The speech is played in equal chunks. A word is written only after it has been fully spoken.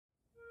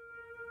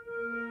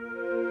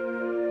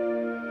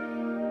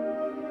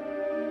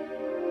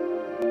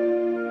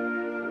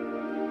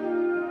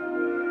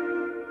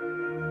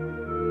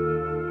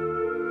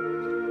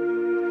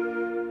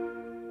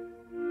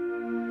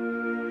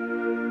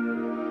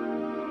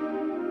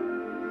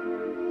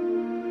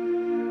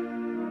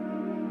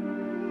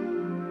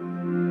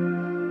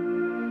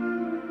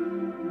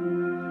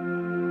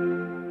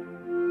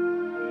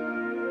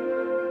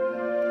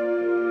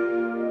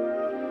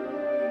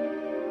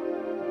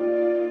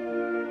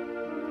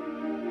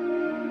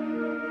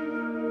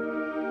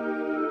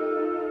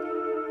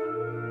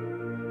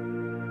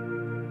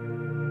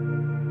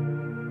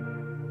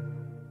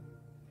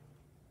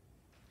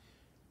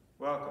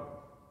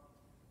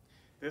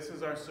This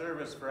is our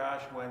service for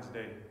Ash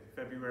Wednesday,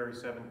 February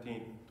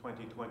 17th,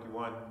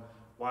 2021,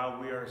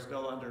 while we are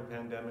still under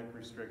pandemic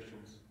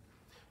restrictions.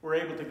 We're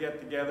able to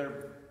get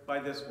together by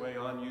this way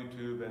on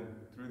YouTube and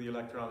through the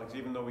electronics,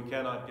 even though we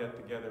cannot get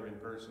together in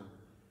person.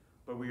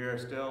 But we are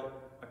still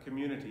a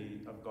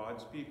community of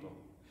God's people,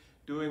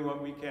 doing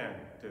what we can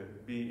to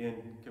be in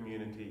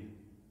community.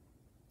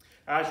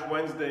 Ash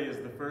Wednesday is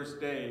the first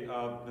day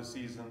of the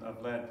season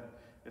of Lent.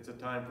 It's a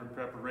time for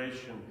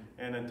preparation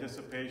and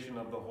anticipation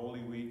of the Holy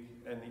Week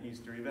and the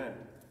Easter event.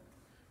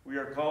 We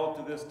are called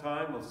to this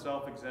time with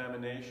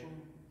self-examination,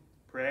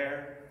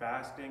 prayer,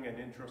 fasting, and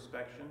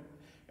introspection,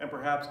 and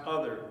perhaps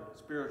other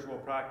spiritual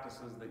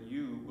practices that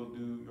you will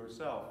do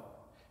yourself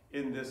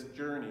in this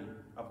journey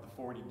of the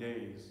 40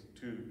 days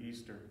to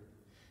Easter.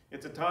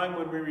 It's a time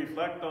when we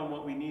reflect on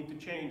what we need to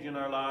change in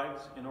our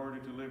lives in order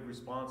to live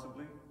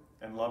responsibly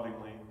and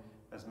lovingly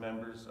as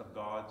members of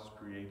God's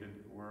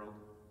created world.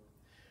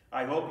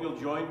 I hope you'll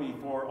join me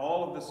for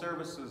all of the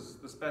services,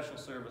 the special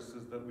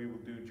services that we will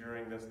do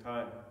during this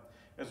time,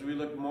 as we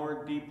look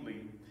more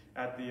deeply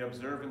at the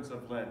observance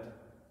of Lent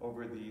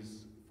over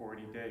these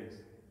 40 days.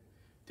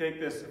 Take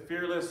this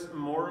fearless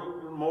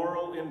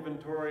moral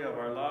inventory of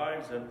our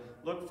lives and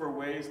look for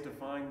ways to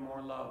find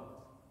more love,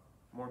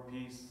 more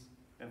peace,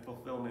 and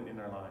fulfillment in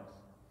our lives.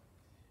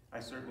 I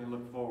certainly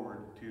look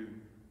forward to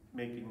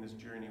making this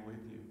journey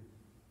with you.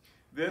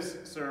 This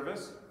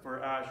service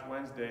for Ash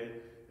Wednesday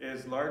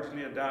is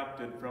largely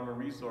adapted from a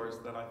resource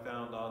that I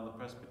found on the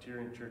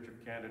Presbyterian Church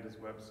of Canada's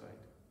website.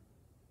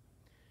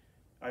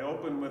 I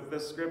open with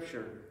this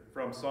scripture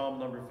from Psalm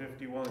number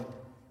 51.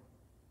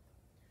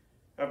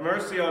 Have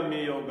mercy on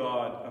me, O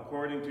God,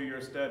 according to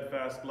your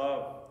steadfast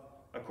love.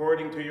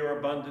 According to your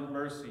abundant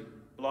mercy,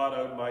 blot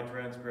out my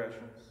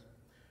transgressions.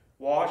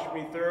 Wash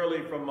me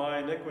thoroughly from my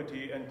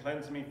iniquity and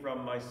cleanse me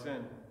from my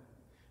sin.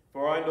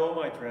 For I know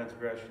my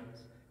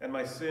transgressions, and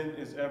my sin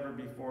is ever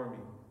before me.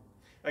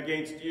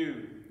 Against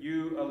you,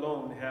 you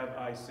alone have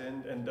I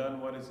sinned and done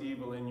what is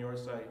evil in your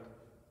sight,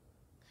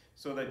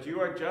 so that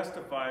you are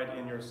justified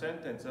in your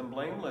sentence and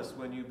blameless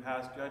when you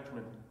pass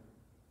judgment.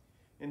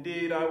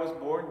 Indeed, I was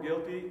born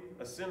guilty,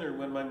 a sinner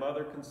when my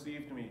mother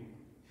conceived me.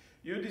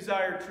 You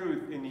desire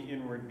truth in the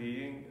inward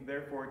being,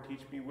 therefore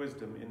teach me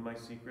wisdom in my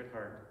secret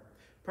heart.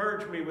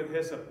 Purge me with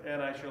hyssop, and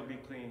I shall be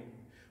clean.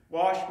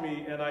 Wash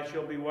me, and I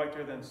shall be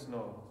whiter than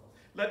snow.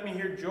 Let me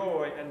hear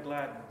joy and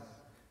gladness.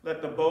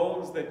 Let the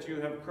bones that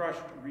you have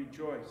crushed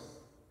rejoice.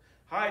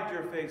 Hide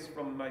your face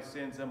from my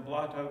sins and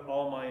blot out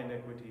all my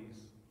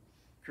iniquities.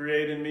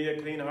 Create in me a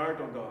clean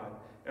heart, O God,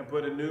 and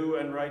put a new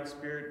and right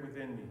spirit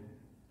within me.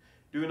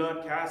 Do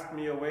not cast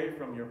me away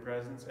from your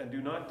presence, and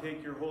do not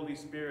take your Holy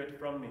Spirit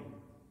from me.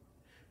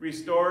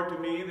 Restore to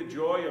me the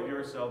joy of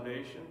your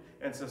salvation,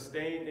 and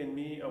sustain in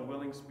me a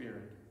willing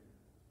spirit.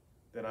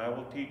 Then I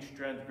will teach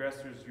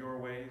transgressors your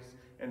ways,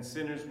 and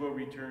sinners will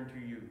return to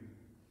you.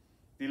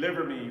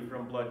 Deliver me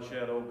from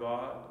bloodshed, O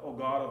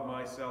God of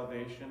my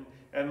salvation,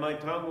 and my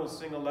tongue will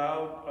sing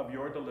aloud of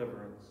your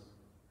deliverance.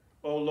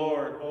 O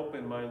Lord,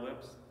 open my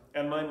lips,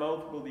 and my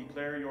mouth will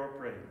declare your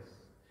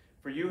praise.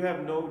 For you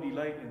have no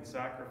delight in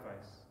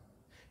sacrifice.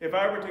 If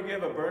I were to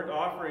give a burnt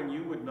offering,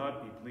 you would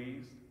not be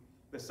pleased.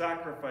 The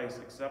sacrifice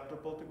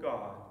acceptable to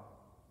God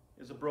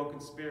is a broken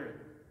spirit,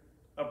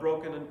 a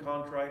broken and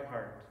contrite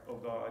heart, O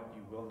God,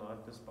 you will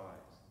not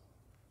despise.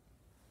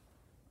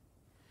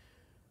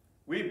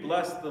 We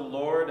bless the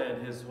Lord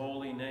and his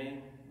holy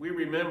name. We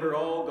remember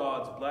all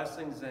God's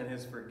blessings and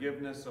his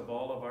forgiveness of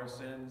all of our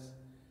sins,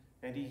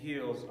 and he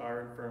heals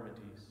our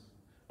infirmities.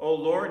 O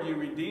Lord, you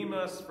redeem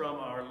us from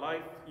our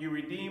life. You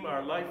redeem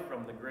our life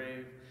from the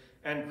grave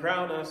and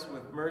crown us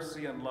with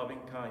mercy and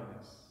loving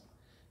kindness.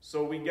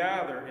 So we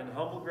gather in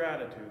humble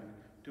gratitude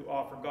to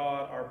offer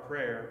God our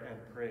prayer and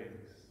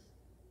praise.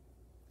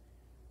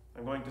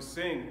 I'm going to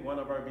sing one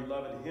of our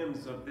beloved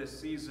hymns of this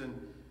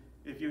season.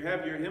 If you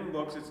have your hymn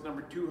books, it's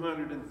number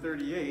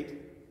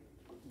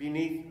 238,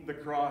 Beneath the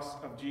Cross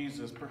of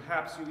Jesus.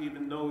 Perhaps you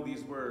even know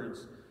these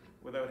words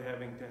without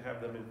having to have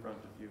them in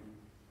front of you.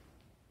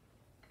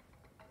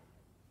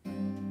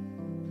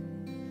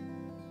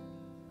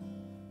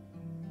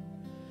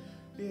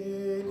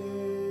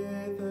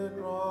 Beneath the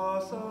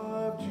cross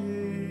of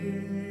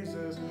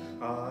Jesus,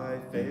 I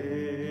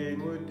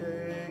fain would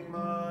take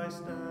my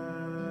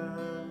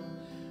stand.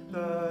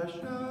 The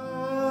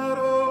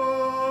shadow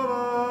of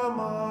a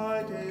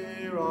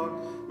mighty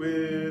rock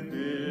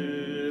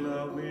within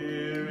a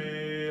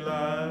weary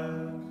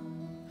land,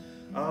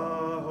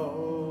 a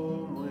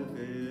home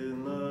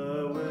within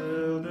the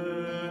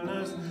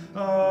wilderness,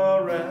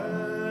 a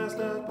rest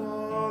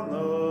upon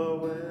the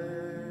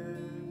way.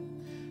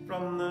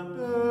 From the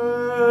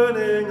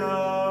burning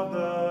of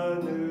the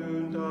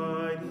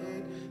noontide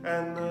heat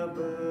and the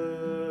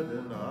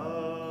burden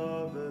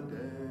of the day.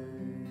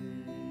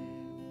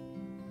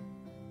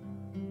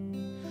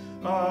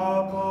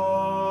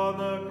 Upon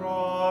the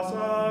cross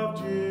of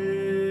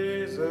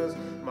Jesus,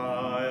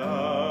 my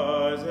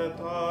eyes at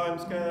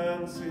times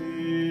can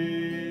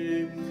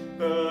see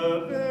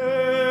the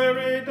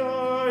very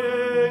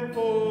dying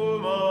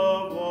form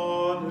of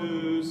one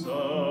who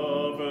suffered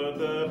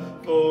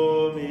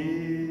for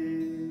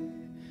me,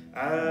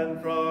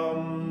 and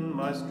from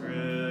my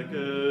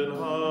stricken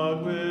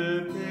heart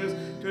with tears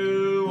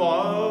to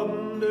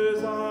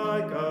wonders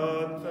I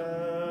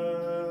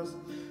confess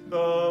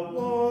the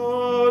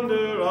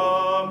wonder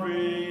of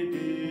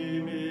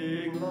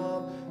redeeming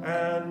love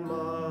and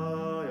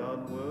my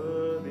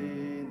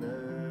unworthiness.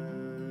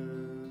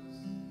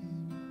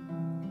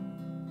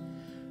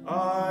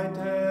 I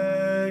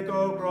take,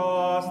 O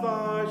cross,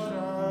 thy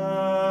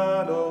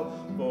shadow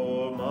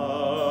for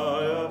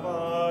my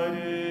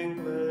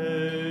abiding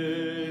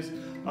place.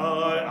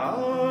 I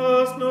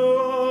ask no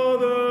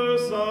other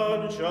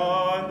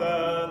sunshine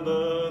than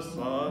the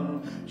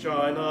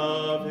sunshine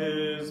of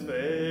his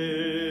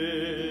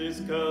face,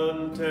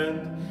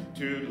 content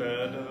to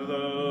let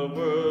the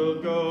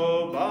world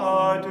go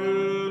by,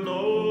 to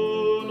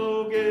know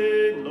no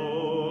gain,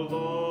 no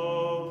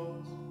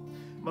loss.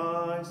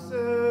 My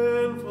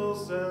sinful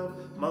self,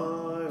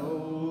 my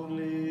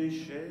only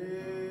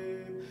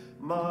shame,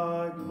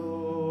 my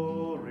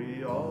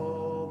glory,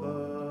 all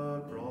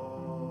the cross.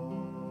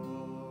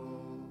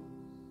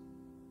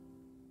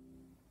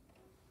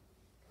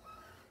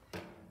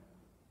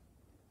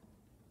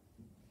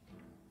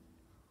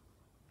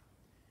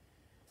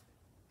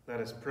 Let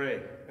us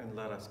pray and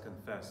let us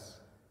confess.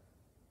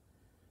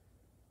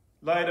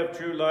 Light of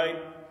true light,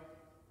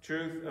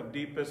 truth of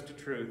deepest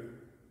truth,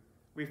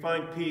 we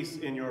find peace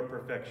in your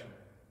perfection.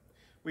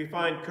 We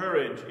find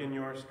courage in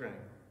your strength.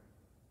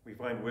 We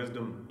find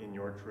wisdom in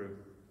your truth.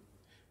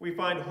 We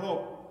find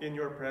hope in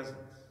your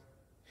presence.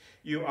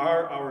 You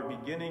are our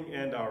beginning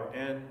and our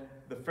end,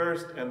 the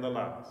first and the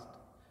last,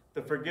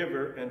 the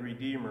forgiver and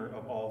redeemer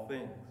of all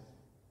things.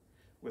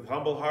 With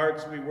humble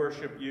hearts we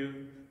worship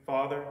you,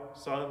 Father,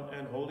 Son,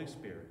 and Holy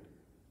Spirit,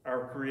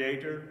 our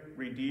Creator,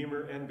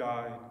 Redeemer, and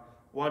Guide,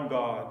 one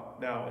God,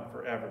 now and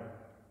forever.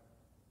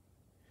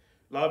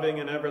 Loving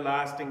and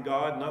everlasting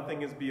God,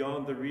 nothing is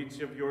beyond the reach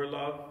of your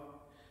love.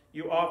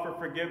 You offer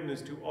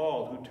forgiveness to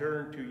all who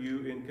turn to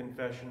you in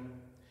confession.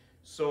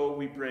 So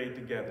we pray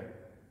together.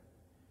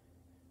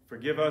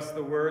 Forgive us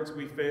the words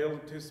we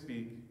failed to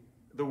speak,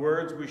 the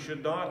words we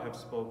should not have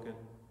spoken.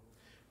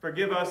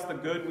 Forgive us the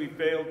good we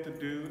failed to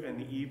do and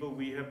the evil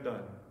we have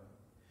done.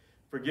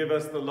 Forgive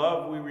us the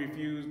love we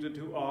refused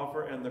to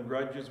offer and the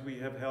grudges we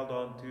have held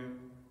on to.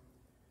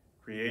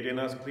 Create in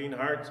us clean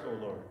hearts, O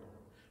Lord.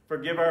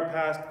 Forgive our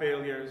past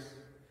failures,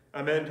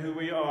 amend who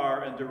we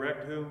are, and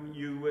direct whom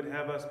you would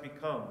have us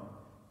become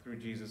through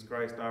Jesus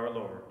Christ our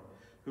Lord,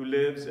 who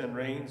lives and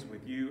reigns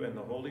with you and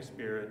the Holy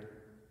Spirit,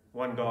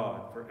 one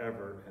God,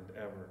 forever and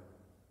ever.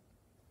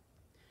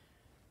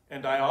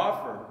 And I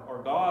offer,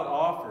 or God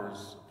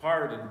offers,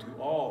 pardon to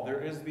all.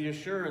 There is the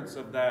assurance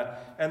of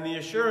that, and the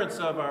assurance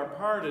of our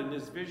pardon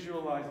is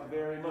visualized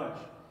very much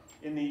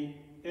in the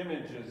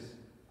images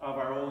of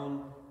our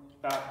own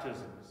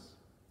baptisms.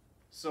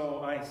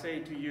 So I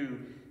say to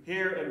you,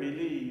 hear and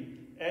believe,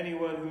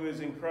 anyone who is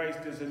in Christ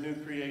is a new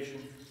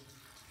creation.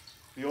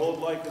 The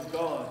old life is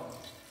gone,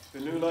 the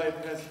new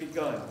life has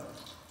begun.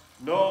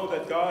 Know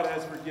that God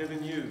has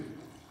forgiven you,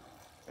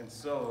 and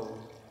so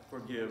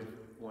forgive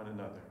one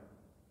another.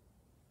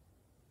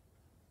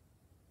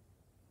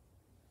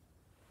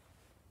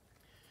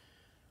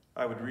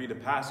 I would read a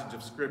passage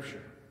of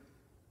Scripture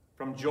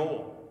from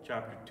Joel,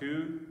 chapter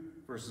 2,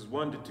 verses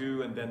 1 to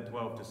 2, and then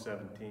 12 to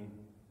 17.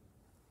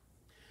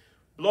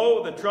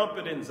 Blow the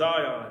trumpet in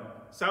Zion,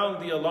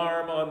 sound the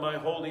alarm on my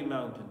holy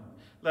mountain.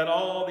 Let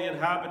all the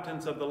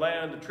inhabitants of the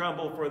land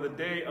tremble, for the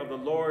day of the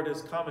Lord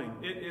is coming.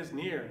 It is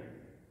near.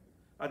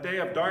 A day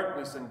of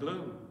darkness and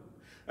gloom,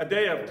 a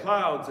day of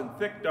clouds and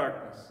thick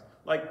darkness,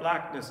 like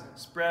blackness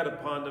spread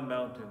upon the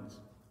mountains.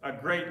 A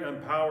great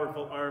and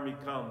powerful army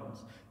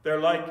comes.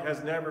 Their like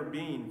has never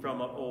been from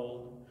of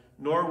old,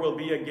 nor will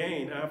be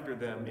again after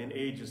them in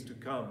ages to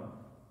come.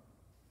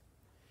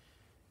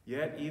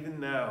 Yet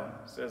even now,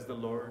 says the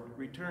Lord,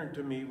 return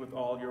to me with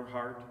all your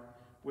heart,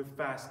 with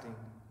fasting,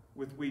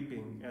 with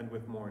weeping, and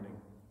with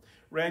mourning.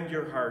 Rend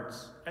your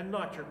hearts and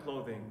not your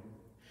clothing.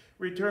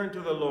 Return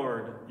to the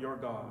Lord your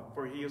God,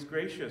 for he is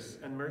gracious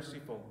and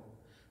merciful,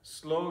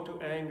 slow to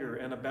anger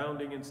and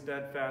abounding in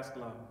steadfast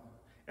love,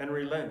 and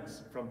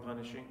relents from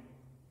punishing.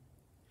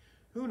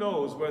 Who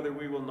knows whether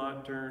we will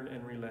not turn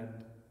and relent,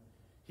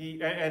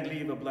 and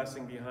leave a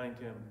blessing behind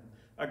him,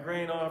 a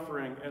grain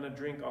offering and a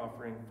drink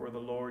offering for the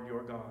Lord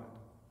your God.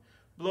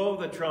 Blow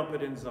the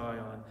trumpet in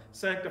Zion,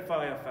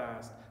 sanctify a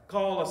fast,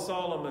 call a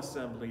solemn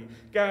assembly,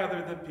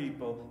 gather the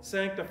people,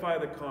 sanctify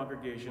the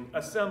congregation,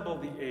 assemble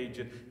the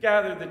aged,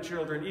 gather the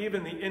children,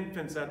 even the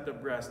infants at the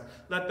breast.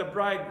 Let the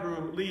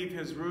bridegroom leave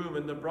his room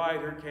and the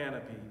bride her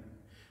canopy.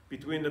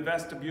 Between the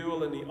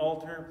vestibule and the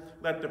altar,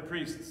 let the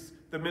priests,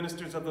 the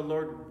ministers of the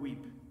Lord,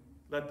 weep.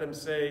 Let them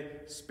say,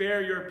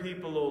 spare your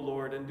people, O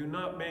Lord, and do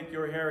not make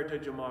your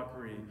heritage a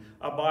mockery,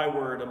 a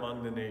byword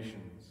among the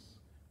nations.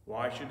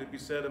 Why should it be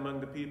said among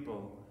the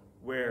people,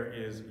 where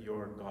is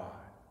your God?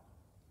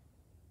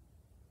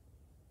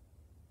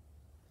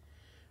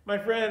 My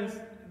friends,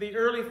 the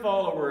early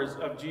followers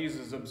of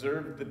Jesus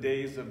observed the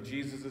days of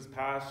Jesus'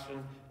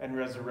 passion and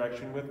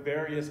resurrection with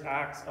various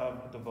acts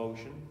of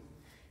devotion.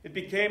 It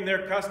became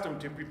their custom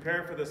to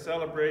prepare for the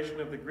celebration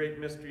of the great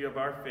mystery of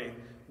our faith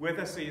with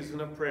a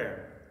season of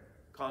prayer,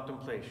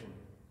 contemplation,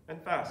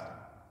 and fasting.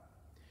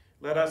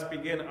 Let us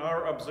begin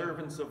our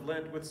observance of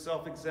Lent with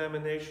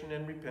self-examination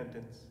and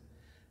repentance.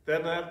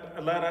 Then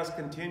let us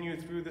continue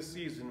through the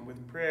season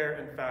with prayer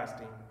and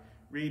fasting,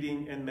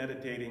 reading and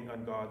meditating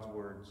on God's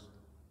words.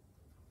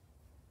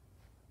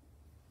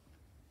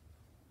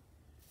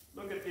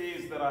 Look at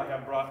these that I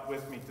have brought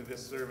with me to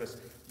this service.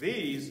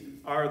 These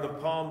are the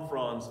palm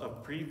fronds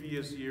of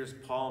previous year's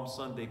Palm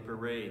Sunday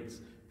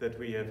parades that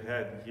we have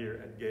had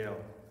here at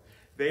Gale.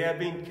 They have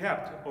been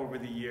kept over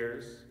the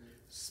years,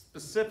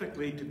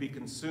 specifically to be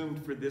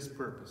consumed for this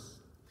purpose,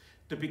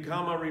 to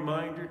become a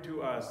reminder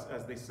to us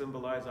as they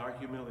symbolize our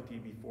humility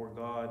before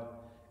God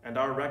and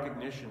our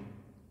recognition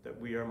that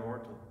we are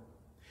mortal.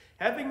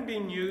 Having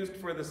been used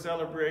for the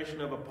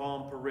celebration of a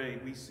palm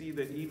parade, we see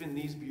that even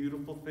these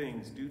beautiful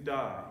things do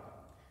die.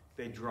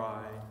 They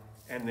dry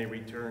and they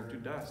return to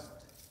dust,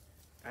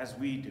 as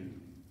we do.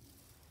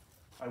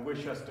 I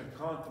wish us to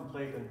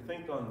contemplate and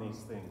think on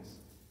these things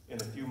in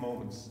a few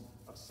moments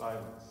of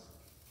silence.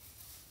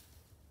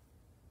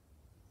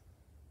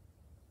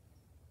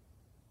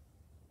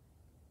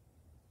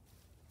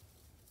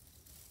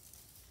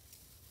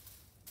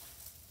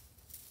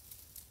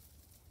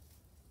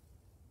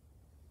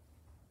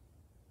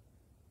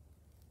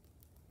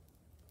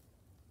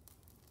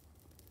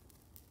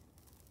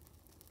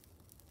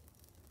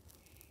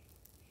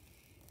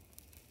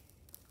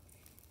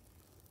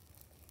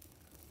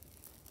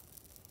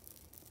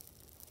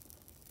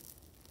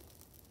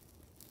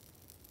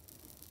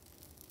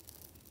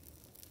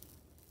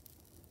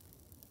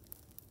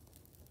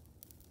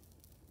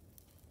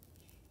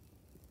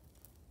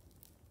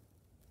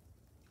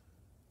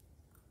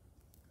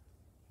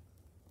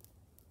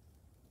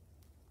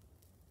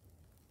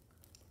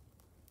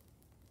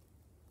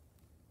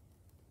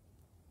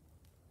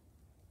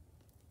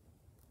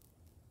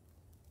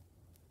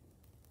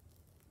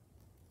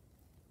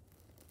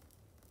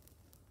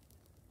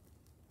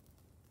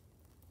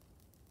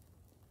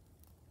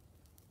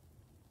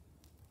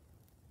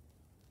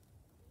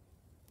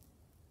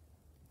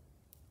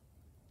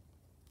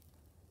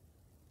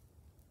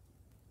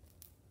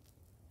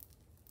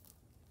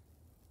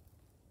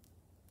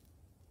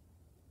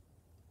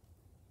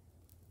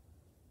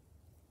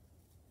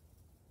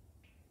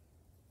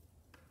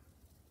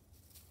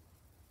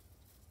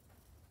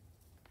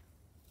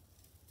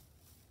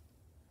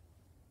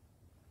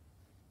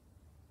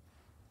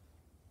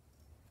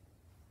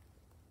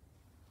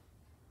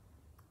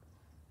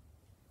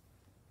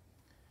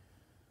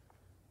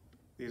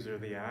 These are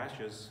the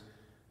ashes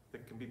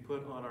that can be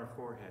put on our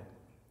forehead.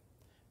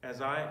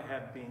 As I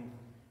have been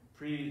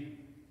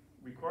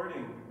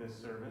pre-recording this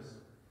service,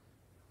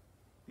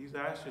 these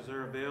ashes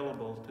are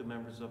available to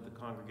members of the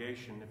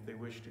congregation if they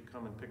wish to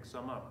come and pick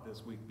some up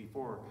this week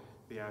before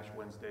the Ash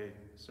Wednesday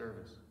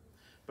service.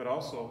 But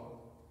also,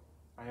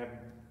 I have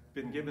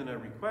been given a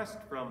request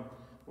from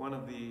one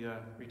of the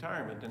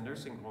retirement and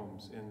nursing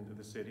homes in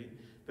the city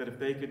that if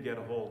they could get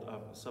a hold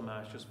of some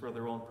ashes for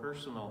their own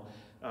personal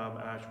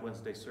Ash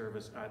Wednesday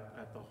service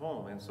at the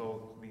home. And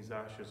so these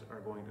ashes are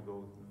going to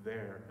go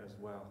there as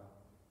well.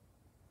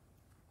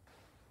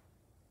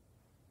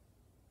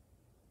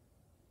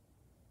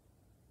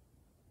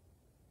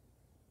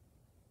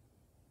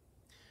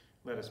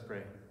 Let us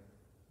pray.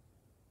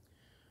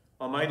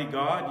 Almighty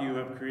God, you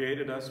have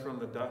created us from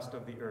the dust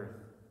of the earth.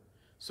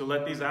 So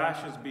let these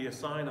ashes be a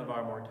sign of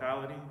our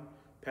mortality,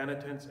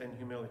 penitence, and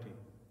humility.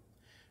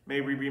 May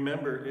we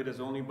remember it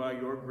is only by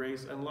your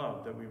grace and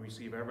love that we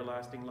receive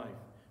everlasting life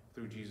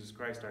through Jesus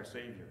Christ our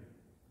Savior.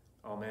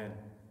 Amen.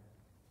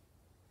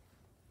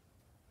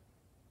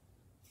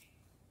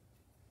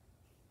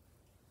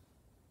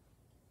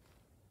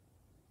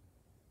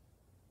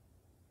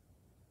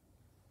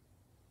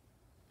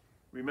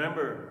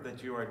 Remember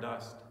that you are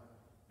dust,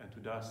 and to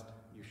dust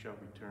you shall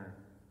return.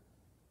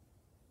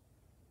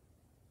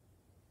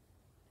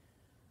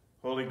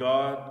 Holy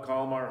God,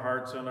 calm our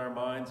hearts and our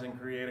minds and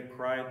create a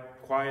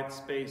quiet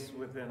space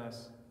within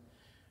us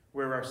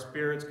where our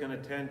spirits can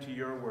attend to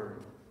your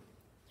word.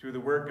 Through the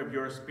work of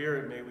your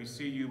Spirit, may we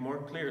see you more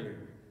clearly,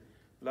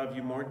 love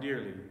you more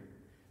dearly,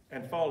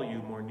 and follow you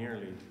more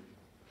nearly.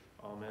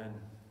 Amen.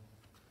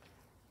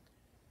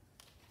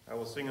 I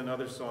will sing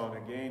another song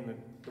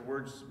again. The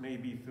words may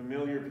be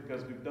familiar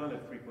because we've done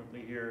it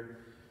frequently here.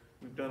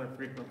 We've done it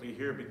frequently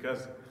here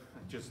because I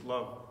just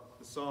love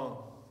the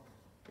song.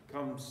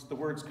 The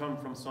words come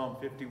from Psalm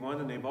 51,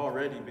 and they've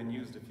already been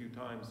used a few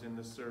times in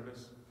this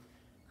service.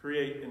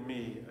 Create in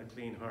me a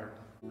clean heart.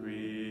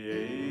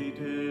 Create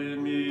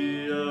in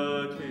me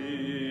a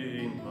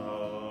clean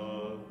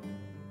heart,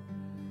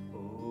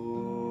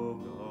 O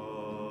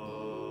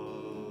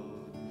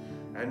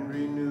God, and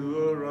renew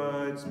a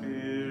right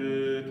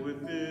spirit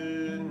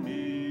within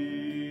me.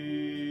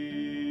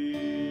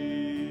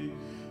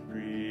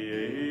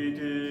 Create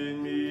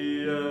in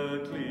me a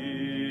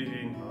clean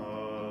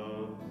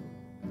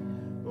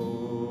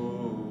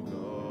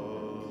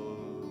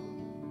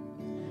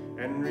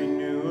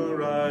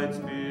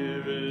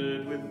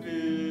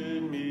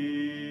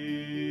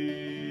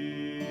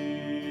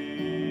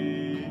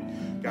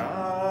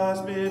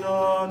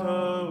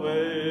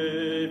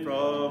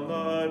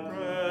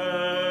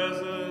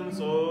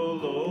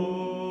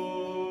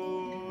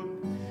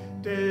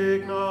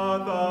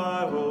not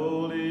thy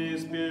Holy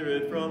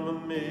Spirit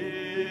from me.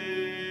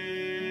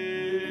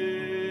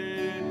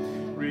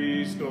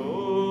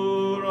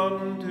 Restore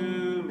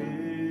unto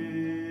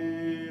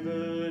me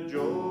the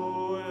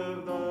joy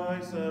of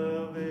thy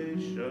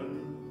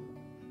salvation,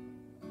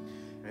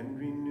 and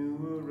renew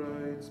a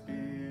right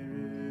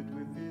spirit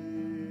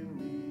within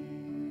me.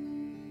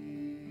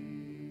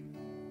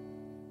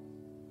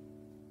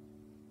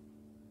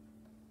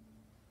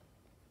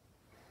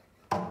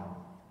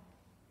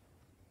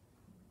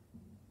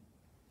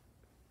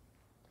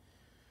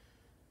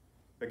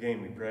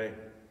 Again we pray.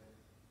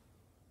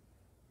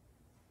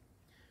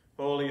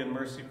 Holy and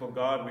merciful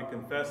God, we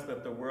confess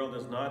that the world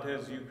is not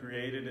as you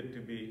created it to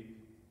be.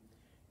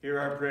 Hear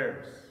our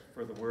prayers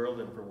for the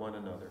world and for one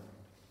another.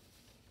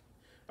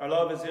 Our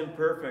love is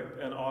imperfect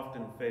and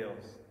often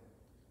fails.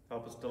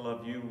 Help us to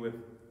love you with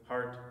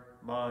heart,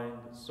 mind,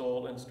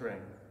 soul, and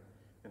strength,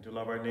 and to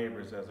love our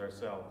neighbors as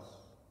ourselves.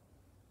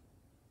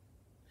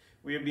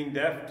 We have been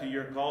deaf to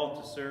your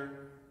call to serve.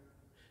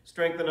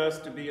 Strengthen us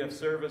to be of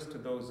service to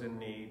those in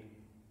need,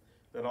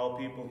 that all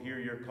people hear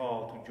your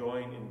call to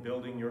join in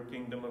building your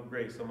kingdom of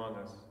grace among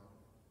us.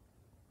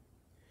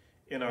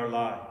 In our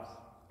lives,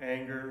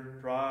 anger,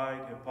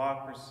 pride,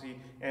 hypocrisy,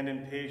 and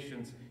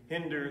impatience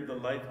hinder the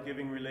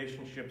life-giving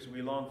relationships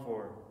we long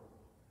for.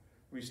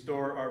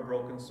 Restore our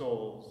broken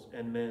souls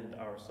and mend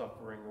our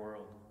suffering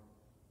world.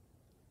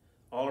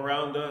 All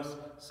around us,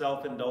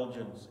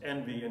 self-indulgence,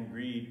 envy, and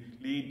greed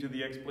lead to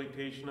the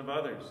exploitation of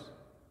others.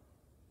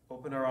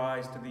 Open our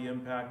eyes to the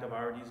impact of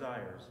our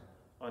desires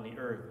on the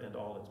earth and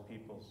all its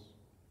peoples.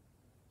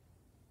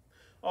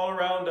 All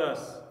around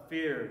us,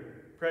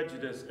 fear,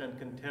 prejudice, and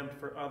contempt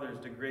for others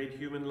degrade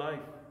human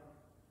life.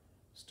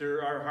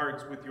 Stir our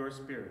hearts with your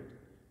Spirit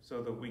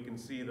so that we can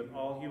see that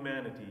all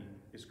humanity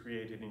is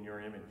created in your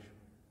image.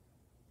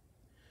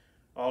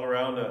 All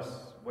around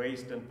us,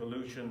 waste and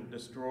pollution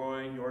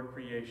destroy your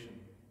creation.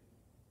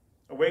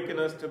 Awaken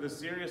us to the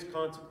serious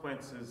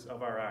consequences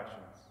of our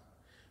actions.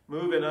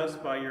 Move in us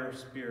by your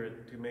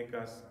Spirit to make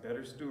us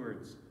better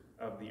stewards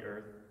of the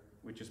earth,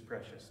 which is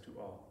precious to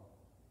all.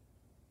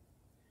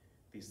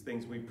 These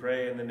things we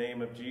pray in the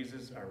name of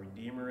Jesus, our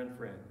Redeemer and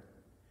friend,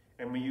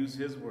 and we use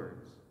his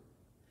words.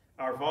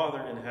 Our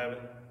Father in heaven,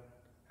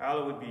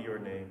 hallowed be your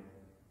name.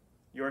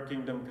 Your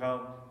kingdom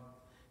come,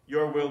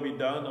 your will be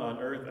done on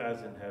earth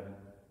as in heaven.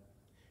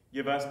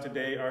 Give us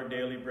today our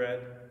daily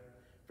bread.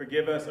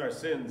 Forgive us our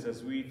sins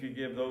as we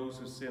forgive those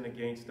who sin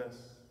against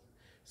us.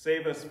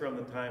 Save us from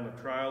the time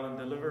of trial and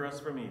deliver us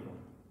from evil.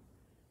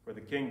 For the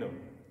kingdom,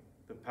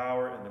 the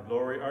power, and the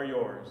glory are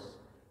yours,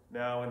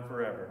 now and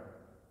forever.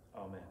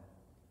 Amen.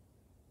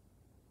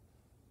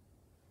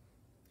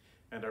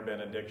 And our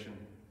benediction.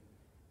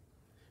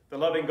 The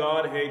loving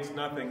God hates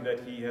nothing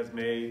that he has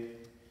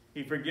made.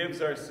 He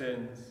forgives our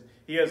sins.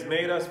 He has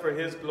made us for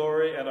his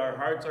glory, and our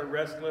hearts are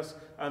restless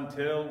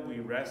until we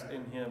rest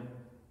in him.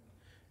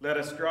 Let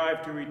us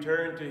strive to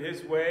return to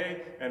his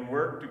way and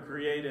work to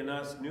create in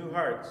us new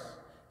hearts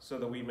so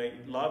that we may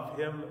love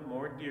him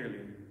more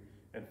dearly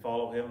and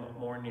follow him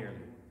more nearly.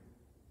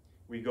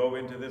 We go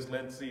into this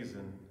Lent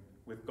season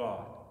with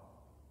God.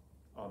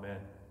 Amen.